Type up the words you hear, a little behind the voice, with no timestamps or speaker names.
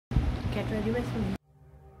get ready with me.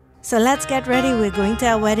 So let's get ready, we're going to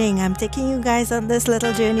our wedding. I'm taking you guys on this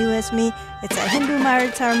little journey with me. It's a Hindu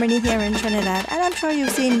marriage ceremony here in Trinidad, and I'm sure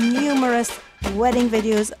you've seen numerous wedding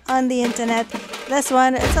videos on the internet. This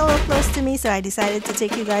one, it's a little close to me, so I decided to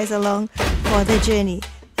take you guys along for the journey.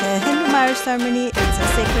 The Hindu marriage ceremony, it's a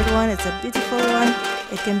sacred one, it's a beautiful one.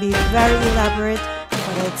 It can be very elaborate,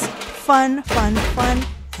 but it's fun,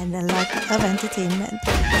 and a lot of entertainment.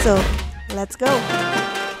 So let's go.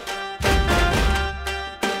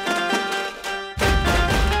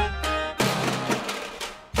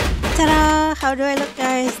 Ta-da! How do I look,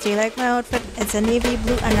 guys? Do you like my outfit? It's a navy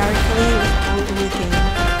blue anarkali with gold weaving.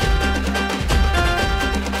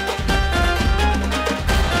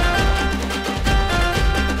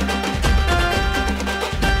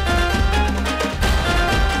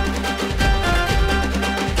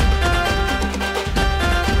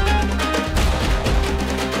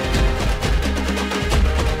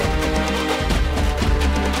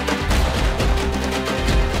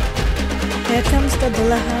 Here comes the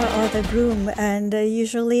dulaha or the groom, and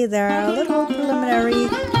usually there are little preliminary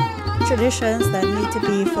traditions that need to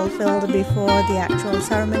be fulfilled before the actual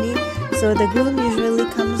ceremony. So the groom usually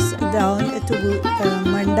comes down to the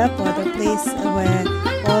mandap, or the place where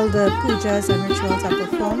all the pujas and rituals are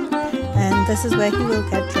performed, and this is where he will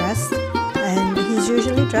get dressed, and he's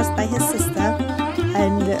usually dressed by his sister,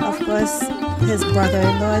 and of course his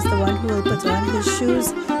brother-in-law is the one who will put on his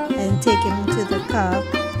shoes and take him to the car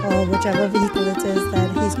or whichever vehicle it is that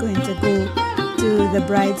he's going to go to the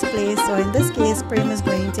bride's place. So in this case, Prem is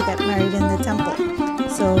going to get married in the temple.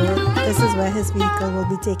 So this is where his vehicle will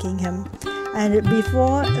be taking him. And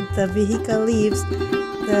before the vehicle leaves,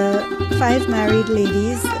 the 5 married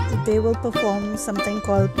ladies, they will perform something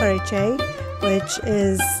called parichay, which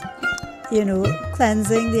is,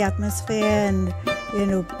 cleansing the atmosphere and,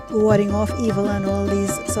 warding off evil and all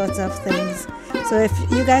these sorts of things. So if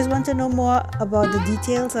you guys want to know more about the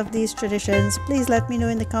details of these traditions, please let me know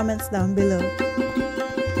in the comments down below.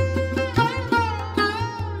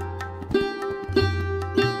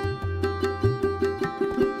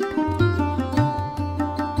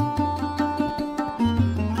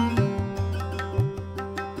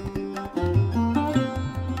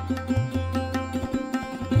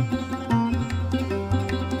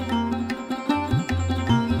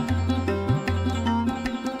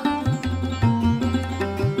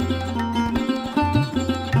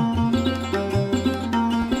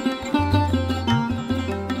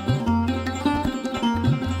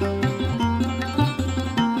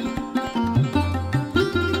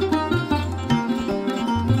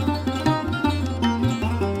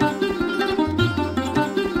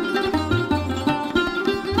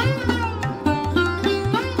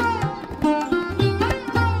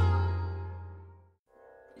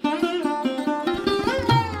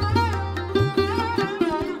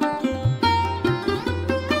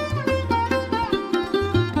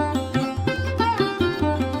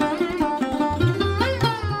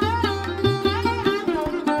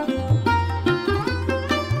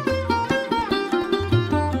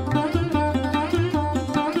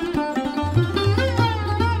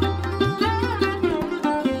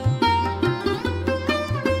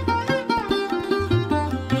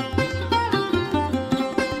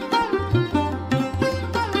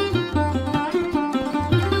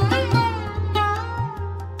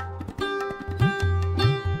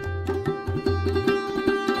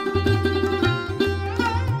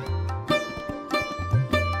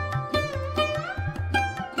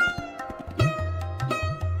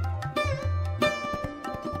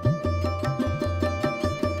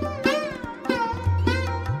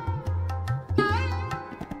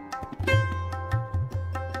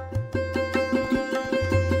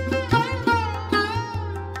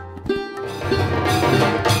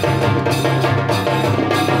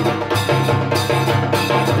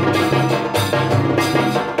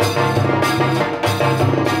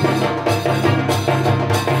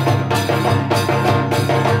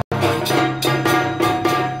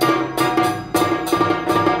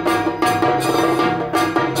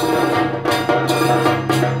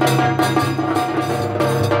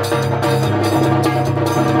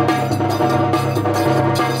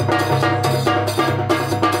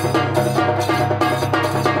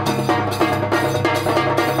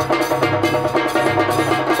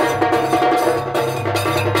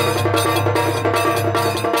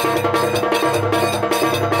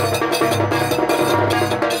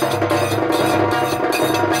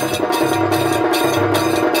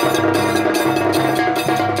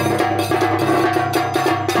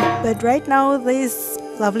 But right now, this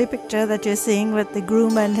lovely picture that you're seeing with the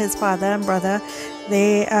groom and his father and brother,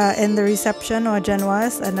 They are in the reception or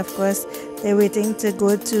janwas, and of course they're waiting to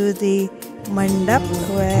go to the mandap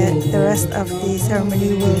where the rest of the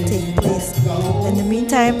ceremony will take place. In the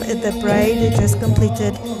meantime, the bride just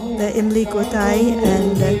completed the Imli Gotai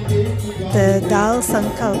and the Dal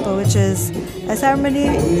Sankalpa, which is a ceremony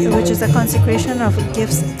which is a consecration of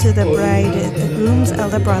gifts to the bride. The groom's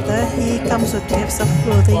elder brother, he comes with gifts of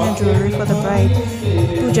clothing and jewelry for the bride.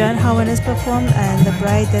 Puja and Havan is performed, and the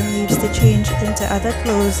bride then leaves to change into other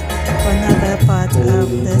clothes for another part of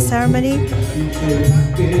the ceremony.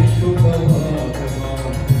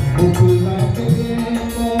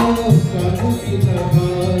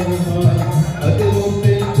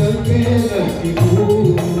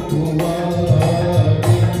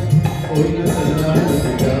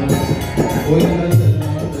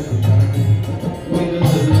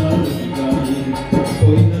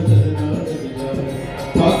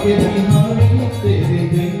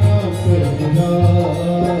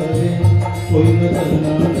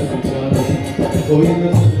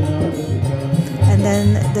 And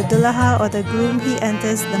then the Dulaha or the groom, he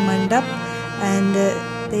enters the mandap, and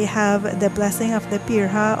they have the blessing of the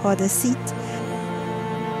pirha or the seat.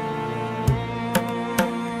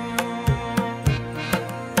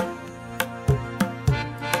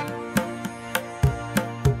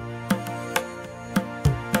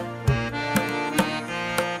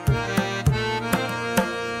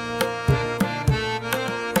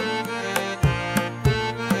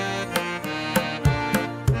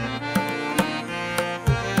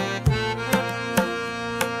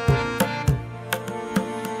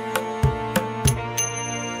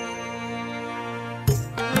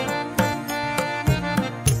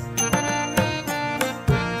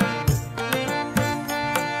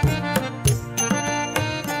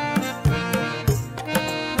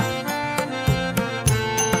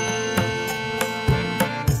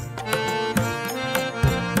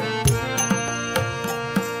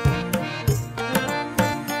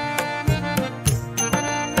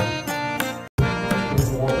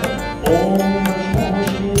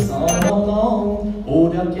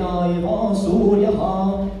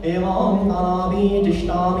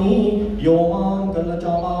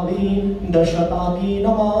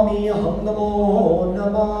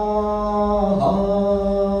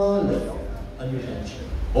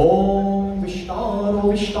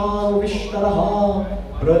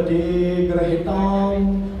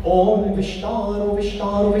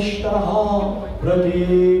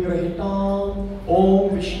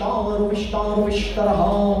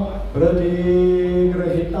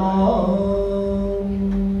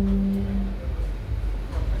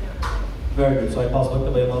 Very good. So I pass Dr.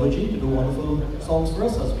 Bayamaluji to do wonderful songs for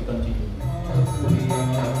us as we continue.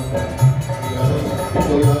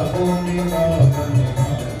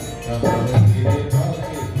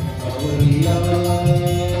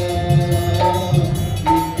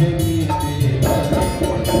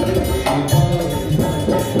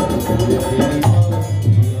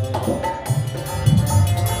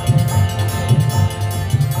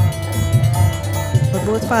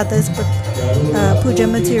 Both fathers put puja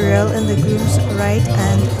material in the groom's right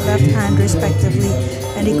and left hand respectively,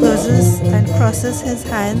 and he closes and crosses his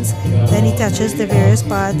hands. Then he touches the various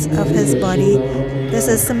parts of his body. This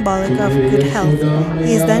is symbolic of good health.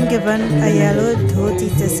 He is then given a yellow dhoti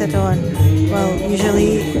to sit on. Well,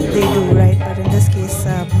 usually they do, right? But in this case,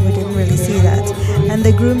 we didn't really see that. And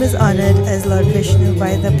the groom is honored as Lord Vishnu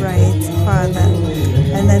by the bride's father.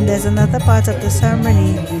 And then there's another part of the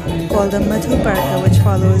ceremony called the Madhu Parka, which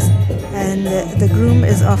follows, and the groom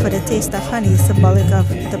is offered a taste of honey, symbolic of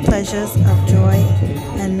the pleasures of joy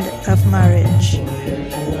and of marriage.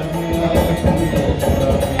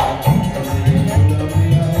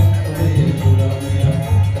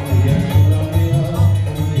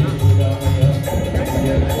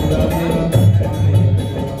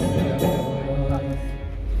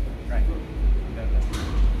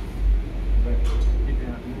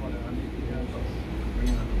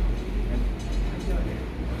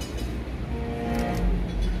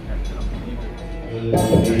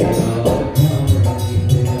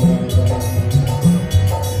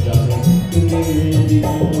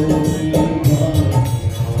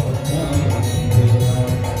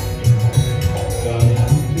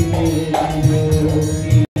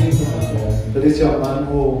 So this young man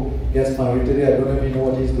who gets married today, I don't know if you know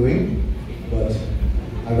what he's doing, but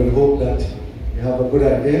I will hope that you have a good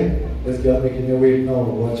idea. This girl making you wait now,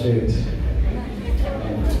 watch it.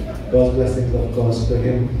 God's blessings, of course, to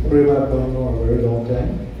him. Prem I've known for a very long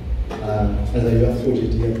time. As a young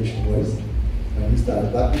 42-year mission voice. When he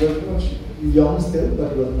started that, he was much young still,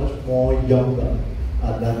 but he was much more younger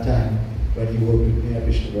at that time. when he worked with me at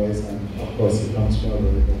Vision Voice, and of course he comes from a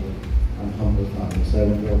very humble and humble family. So I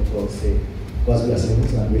want to of course say God's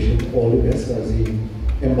blessings and wish him all the best as he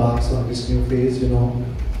embarks on this new phase. You know,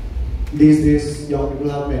 these days young people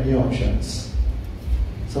have many options.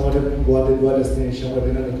 Some of them go on to a destination where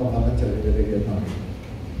they don't come back and tell you that they get married.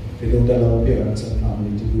 They don't allow parents and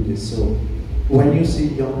family to do this. So when you see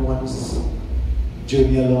young ones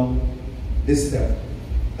journey along this step,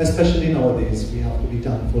 especially nowadays, we have to be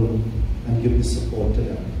thankful and give this support to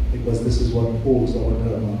them, because this is what holds our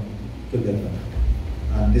drama together.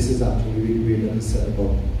 And this is actually the way that is set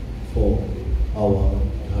up for our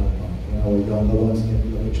drama. When our younger ones get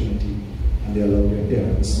the opportunity and they allow their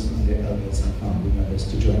parents and their elders and family members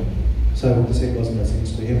to join. So I want to say God's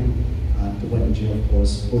blessings to him and to Bandaji, of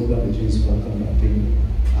course. Both Bandajis for conducting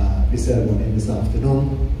this ceremony this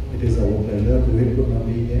afternoon. It is our pleasure. Rohit could not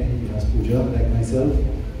be here. He has puja like myself.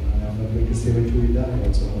 And I'm not going to say which Chuida, I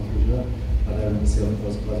also have puja. But I want to say, of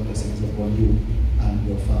course, God's blessings upon you and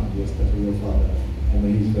your family, especially your father. I know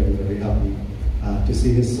he's very, very happy to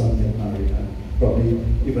see his son get married, and probably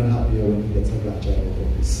even happier when he gets a grandchild out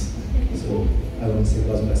of this. So I want to say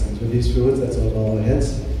God's blessings. With these few words, that's all about our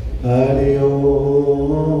heads. Hari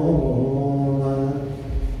Om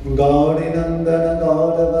Gauri Nandana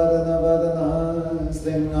Gaura Vadana Vadana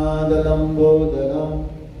Sringada Lambodara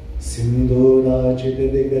Sindhura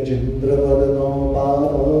Chitidika Chandra Vadano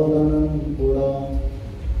Paranam Pura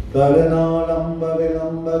Karana Lamba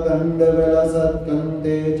Vilamba Kanda Vilasat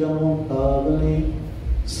Kante Jamukavani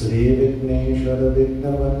Sri Vigneshwara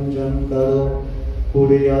Vignavanjan Karo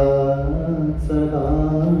Puriyat Sada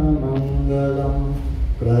Mangalam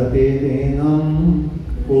Pratidinam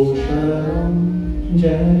Pusharam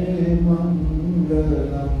Jai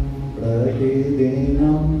Mangalam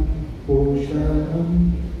Pratidinam Pusharam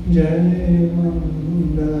Jai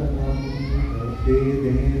Mangalam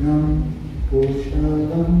Pratidinam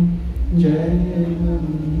Pusharam Jai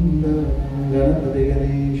Mangalam Ganapati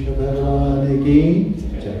Ganesha Bhagavani Ki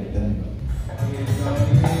Jai.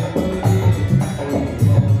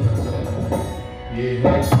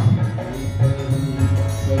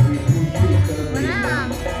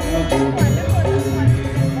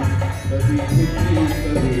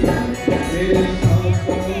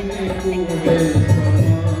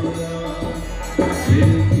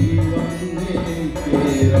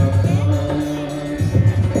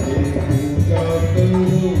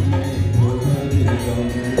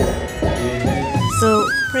 So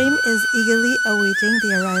Prem is eagerly awaiting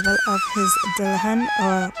the arrival of his Dulhan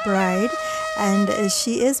or bride, and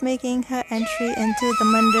she is making her entry into the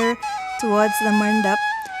mandir towards the mandap,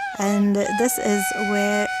 and this is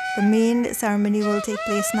where the main ceremony will take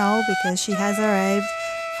place now, because she has arrived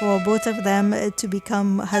for both of them to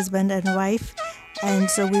become husband and wife. And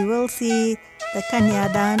so we will see the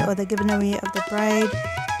Kanyadan, or the giving away of the bride.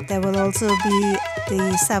 There will also be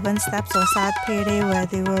the 7 steps or Sat Pere, where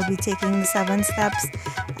they will be taking the 7 steps,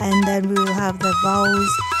 and then we will have the vows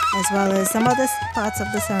as well as some other parts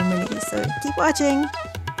of the ceremony. So keep watching.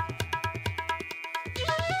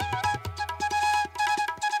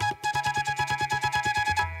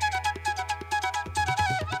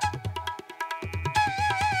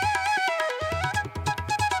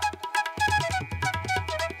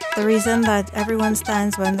 The reason that everyone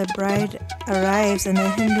stands when the bride arrives in a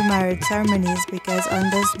Hindu marriage ceremony is because on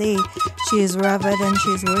this day she is revered and she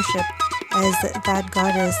is worshipped as that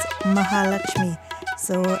goddess Mahalakshmi.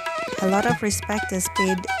 So a lot of respect is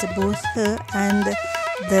paid to both her and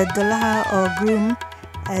the Dulha or groom,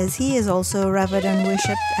 as he is also revered and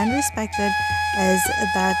worshipped and respected as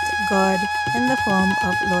that god in the form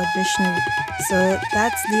of Lord Vishnu. So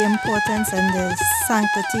that's the importance and the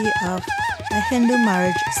sanctity of a Hindu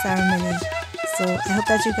marriage ceremony. So I hope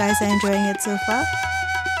that you guys are enjoying it so far.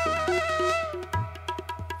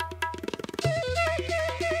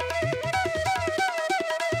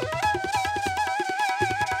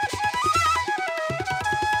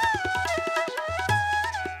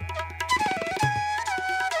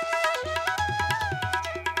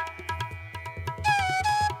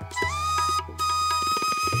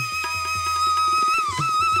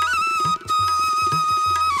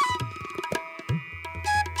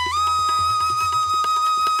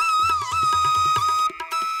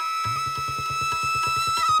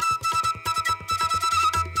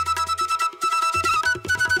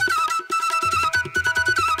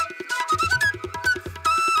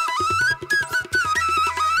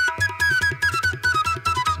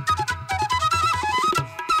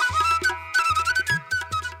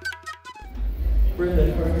 Prem,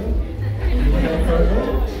 ready for it?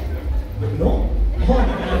 No?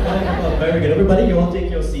 Oh, very good. Everybody, you all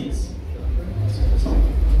take your seats.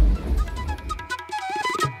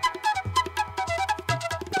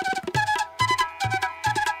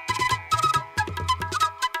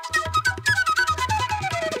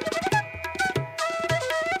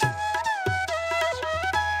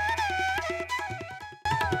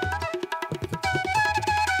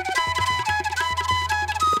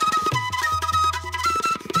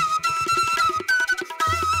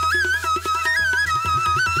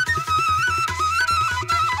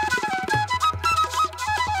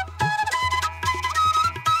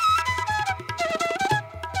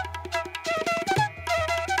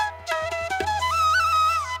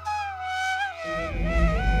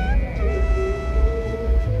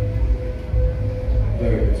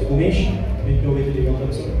 Umesh, make your way to the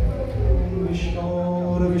altar, sir.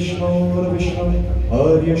 Vishnu, Vishnu,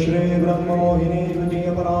 Arya Shri Brahma Mohini,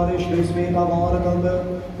 Dutiya Parade, Shri Sveta Varakanda,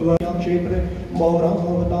 Vayakshetre,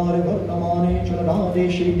 Bhauravatare, Vartamane, Chanadade,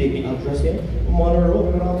 Shri Devi Adrasya,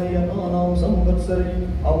 Manarogramaya, Nanam Samvatsari,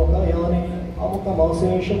 Amukayane, Amukamase,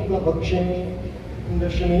 Shukla Bhakshani,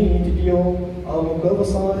 Dashami Tityo,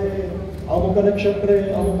 Amukavasare, Amukanakshatre,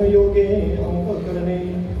 Amukayoge, Amukakarane,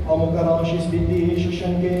 Amukarashi Stiti,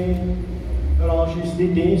 Shishanke, Rashi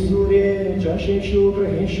Stiti Surya, Jashishu,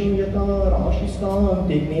 Grahishu Yata, Rashistan,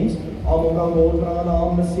 take names, Amuka Gotra,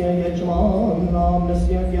 Namnasya Yajman,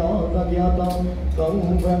 Namnasya Gyata Gyata,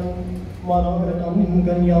 Kangan, Manaratam,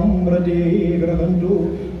 Ganyam, Brade, Grahantu,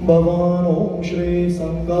 Bhavan, Om Shri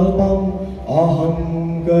Sankalpam,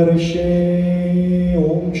 Aham Karshe,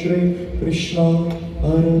 Om Shri Krishna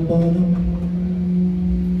Arpanam.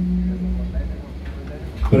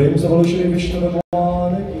 Prem Sabal Shri Vishnu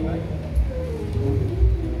Bhagwan ki.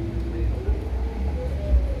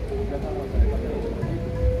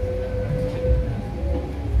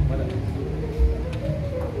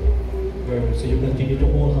 So you continue to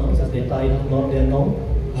hold hands as they tie up knot there now.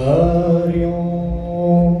 Hari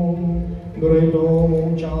Om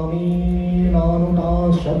Gridom Chami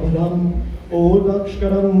Nanuta Shabdam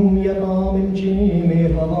Odakshkaram Yatam Imchi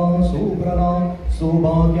Merhava Suprana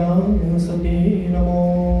Subhagya Sati Namo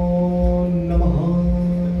Namaha.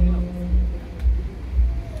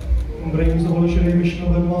 Brings the Holy Shri Vishnu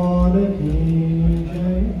Bhagwan ki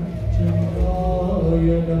Jai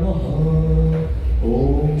Jaya Namaha.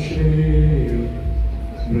 Om Shri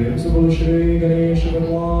Principal Shri Ganesh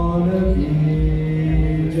Bhagwan ki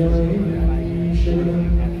Jai Shivam.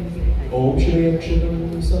 Om Shri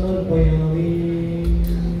Akshatam Sarpayami.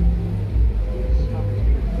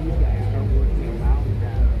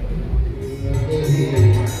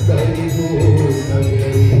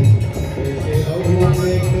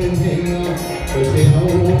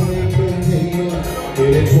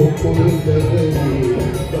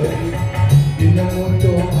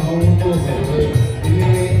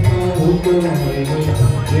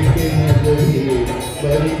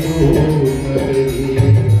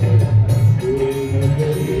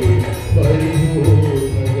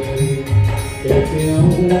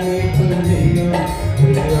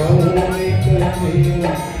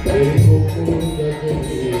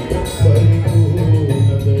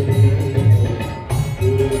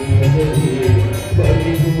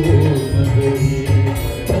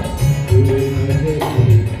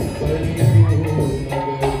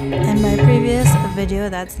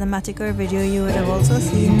 That's the Matikor video, you would have also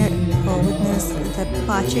seen or witnessed the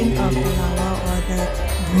parching of the lava or the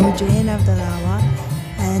bhujan of the lava,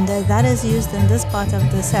 and that is used in this part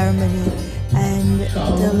of the ceremony. And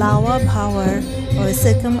the lava power or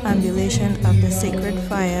circumambulation of the sacred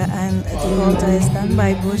fire and the altar is done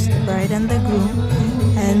by both the bride and the groom.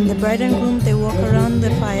 And the bride and groom, they walk around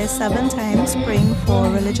the fire 7 times, praying for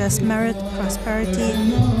religious merit, prosperity,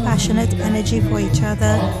 passionate energy for each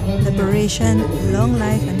other, liberation, long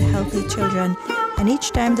life, and healthy children. And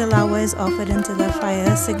each time the lava is offered into the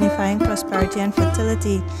fire, signifying prosperity and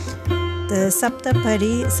fertility. The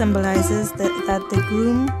Saptapadi symbolizes that the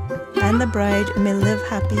groom and the bride may live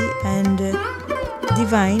happy and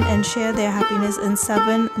divine and share their happiness in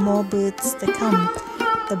 7 more births to come.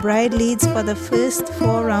 The bride leads for the first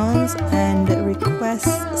 4 rounds and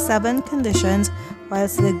requests 7 conditions,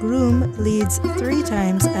 whilst the groom leads 3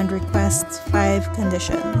 times and requests 5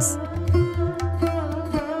 conditions.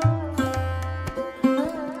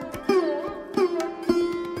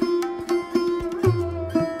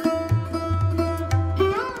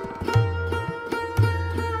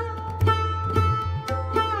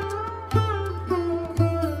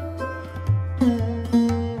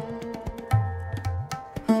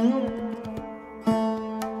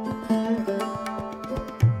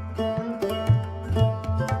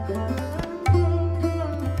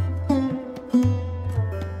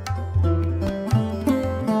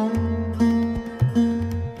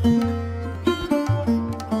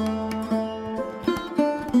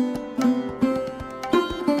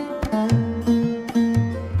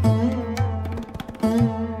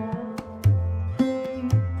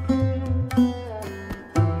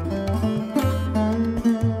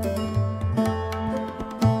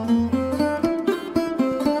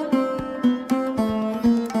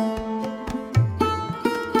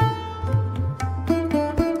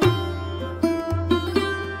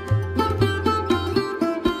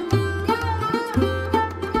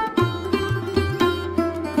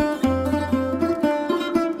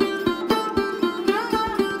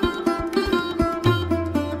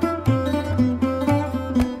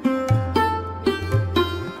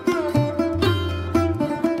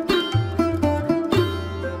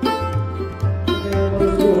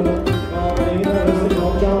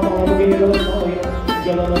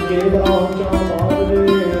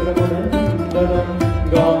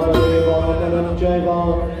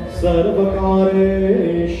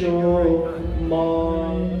 Prem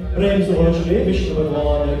se Shri Vishnu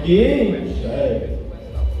Bhagwan ki Jai.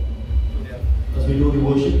 As we do the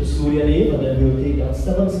worship to Surya Dev, and then we will take down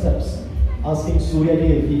 7 steps, asking Surya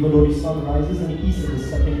Dev, even though the sun rises in the east and is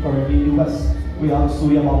setting currently in the west, we ask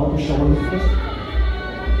Surya Mama to shower his first.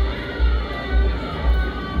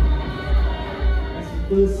 As the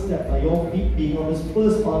first step, by your feet being on this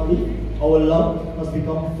first family, our love has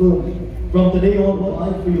become firm. From today on, we'll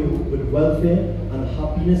provide for you with welfare and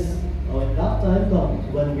happiness. Now, when that time comes,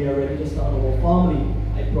 when we are ready to start our family,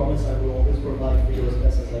 I promise I will always provide for you as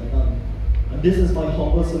best as I can. And this is my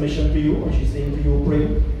humble submission to you, and she's saying to you,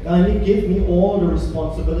 Prem, kindly give me all the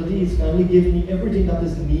responsibilities, kindly give me everything that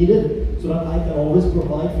is needed so that I can always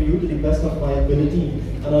provide for you to the best of my ability.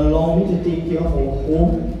 And allow me to take care of our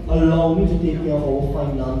home, allow me to take care of our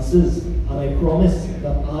finances. And I promise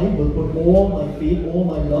that I will put all my faith, all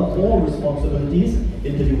my love, all responsibilities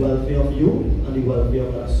into the welfare of you and the welfare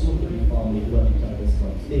of that soon-to-be family when the time is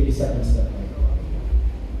come. Take the second step.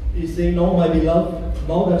 He's saying, now my beloved,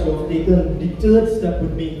 now that you have taken the third step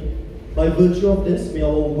with me, by virtue of this, may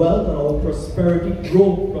our wealth and our prosperity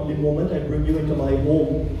grow from the moment I bring you into my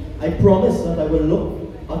home. I promise that I will look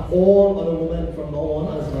at all other women from now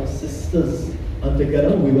on as my sisters. And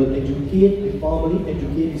together we will educate the family,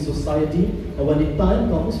 educate the society, and when the time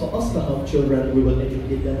comes for us to have children, we will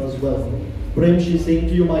educate them as well. Prem, she's saying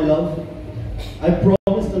to you, my love, I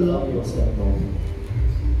promise to love your stepdaughter.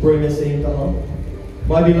 Prem is saying to her,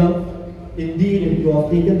 my beloved, indeed you have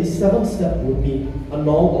taken the 7th step with me, and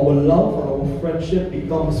now our love and our friendship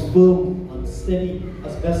becomes firm and steady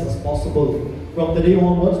as best as possible. From today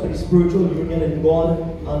onwards, by the spiritual union in God,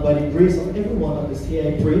 and by the grace of everyone that is here,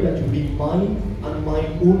 I pray that you be mine and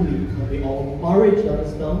mine only, and may our marriage that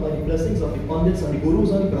is done by the blessings of the Pandits and the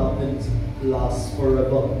Gurus and the Brahmins last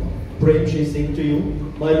forever. Prem, she is saying to you,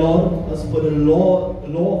 my Lord, as per the law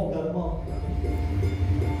of Dharma,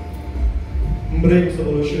 Prem se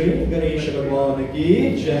bolo Shri Ganesha Bhagwan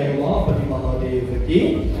ki Jai, Mahapati Mahadev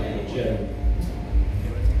ki Jai.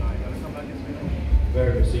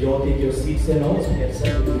 Very good. So you all take your seats there now as we get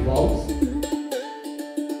set to the vows.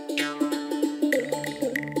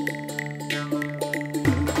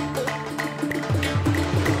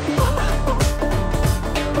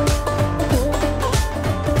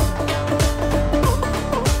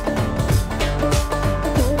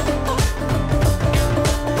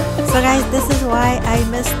 So guys, this is why I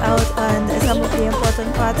missed out on some of the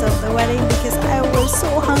important parts of the wedding, because I was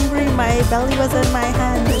so hungry, my belly was in my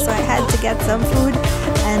hand, so I had to get some food.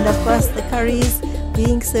 And of course the curries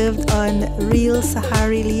being served on real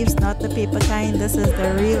Sahari leaves, not the paper kind. This is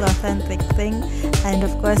the real authentic thing, and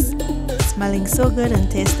of course smelling so good and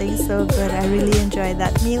tasting so good. I really enjoyed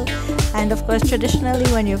that meal. And of course traditionally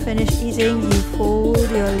when you finish eating, you fold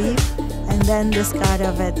your leaf and then discard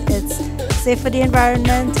of it. It's safe for the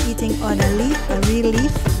environment eating on a leaf, a real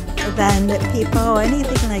leaf, than paper or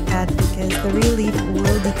anything like that, because the real leaf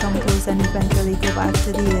will decompose and eventually go back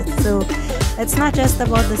to the earth. So it's not just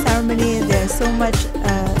about the ceremony, there's so much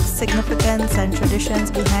significance and traditions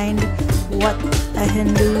behind what a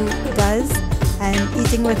Hindu does, and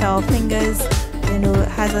eating with our fingers, you know,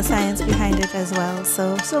 has a science behind it as well.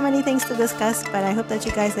 So many things to discuss, but I hope that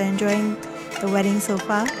you guys are enjoying the wedding so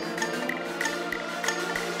far.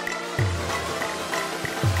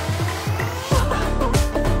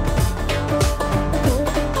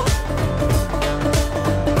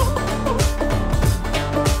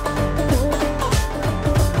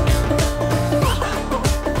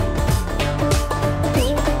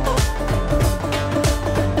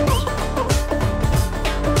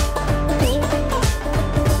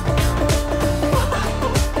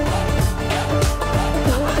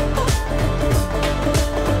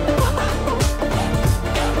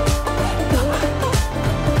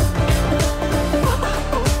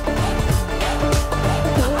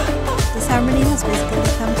 Ceremony has basically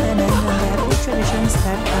come to an end, and there are 2 traditions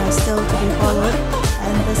that are still to be followed,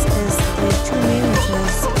 and this is the Trini, which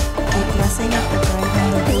is the blessing of the bride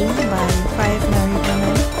and the groom by 5 married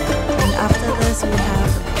women, and after this we have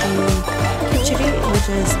a khichdi, which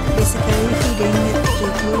is basically feeding the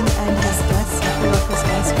groom and his guests, a few of his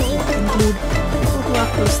guests, which include people who are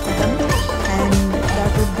close to him, and that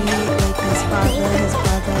would be like his father, his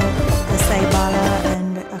brother, the Saibala,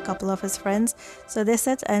 and a couple of his friends. So they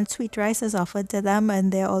sit and sweet rice is offered to them,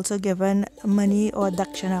 and they're also given money or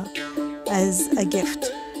dakshana as a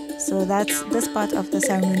gift. So that's this part of the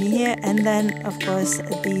ceremony here, and then of course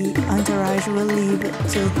the entourage will leave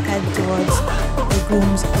to head towards the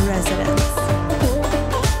groom's residence.